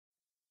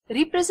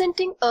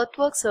Representing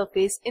earthwork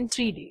surface in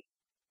 3D.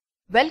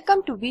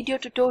 Welcome to video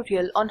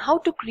tutorial on how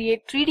to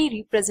create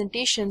 3D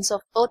representations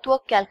of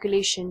earthwork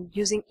calculation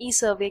using E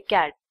Survey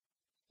CADD.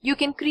 You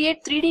can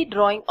create 3D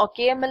drawing or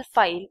KML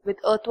file with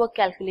earthwork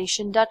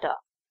calculation data.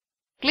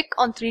 Click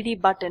on 3D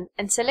button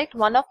and select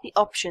one of the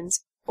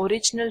options: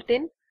 Original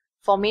Tin,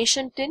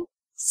 Formation Tin,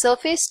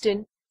 Surface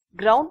Tin,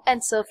 Ground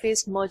and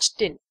Surface Merged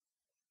Tin.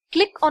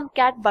 Click on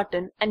CAD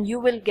button and you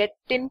will get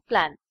tin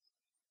plan.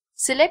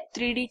 Select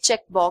 3D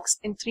checkbox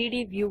in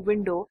 3D view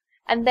window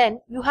and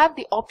then you have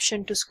the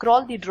option to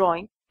scroll the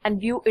drawing and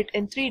view it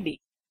in 3D.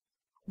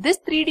 This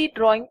 3D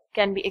drawing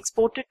can be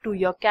exported to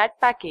your CAD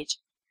package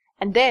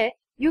and there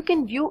you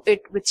can view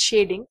it with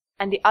shading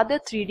and the other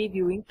 3D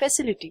viewing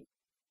facility.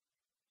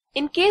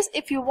 In case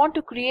if you want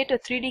to create a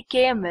 3D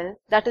KML,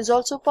 that is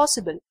also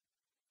possible.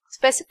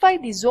 Specify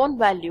the zone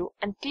value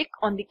and click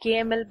on the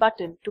KML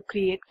button to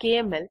create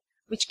KML,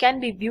 which can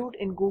be viewed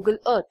in Google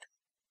Earth.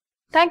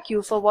 Thank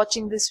you for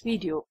watching this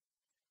video.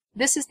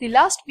 This is the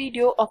last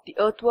video of the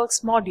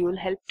Earthworks module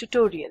help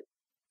tutorial.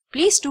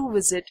 Please do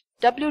visit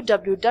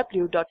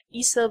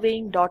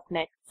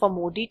www.esurveying.net for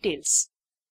more details.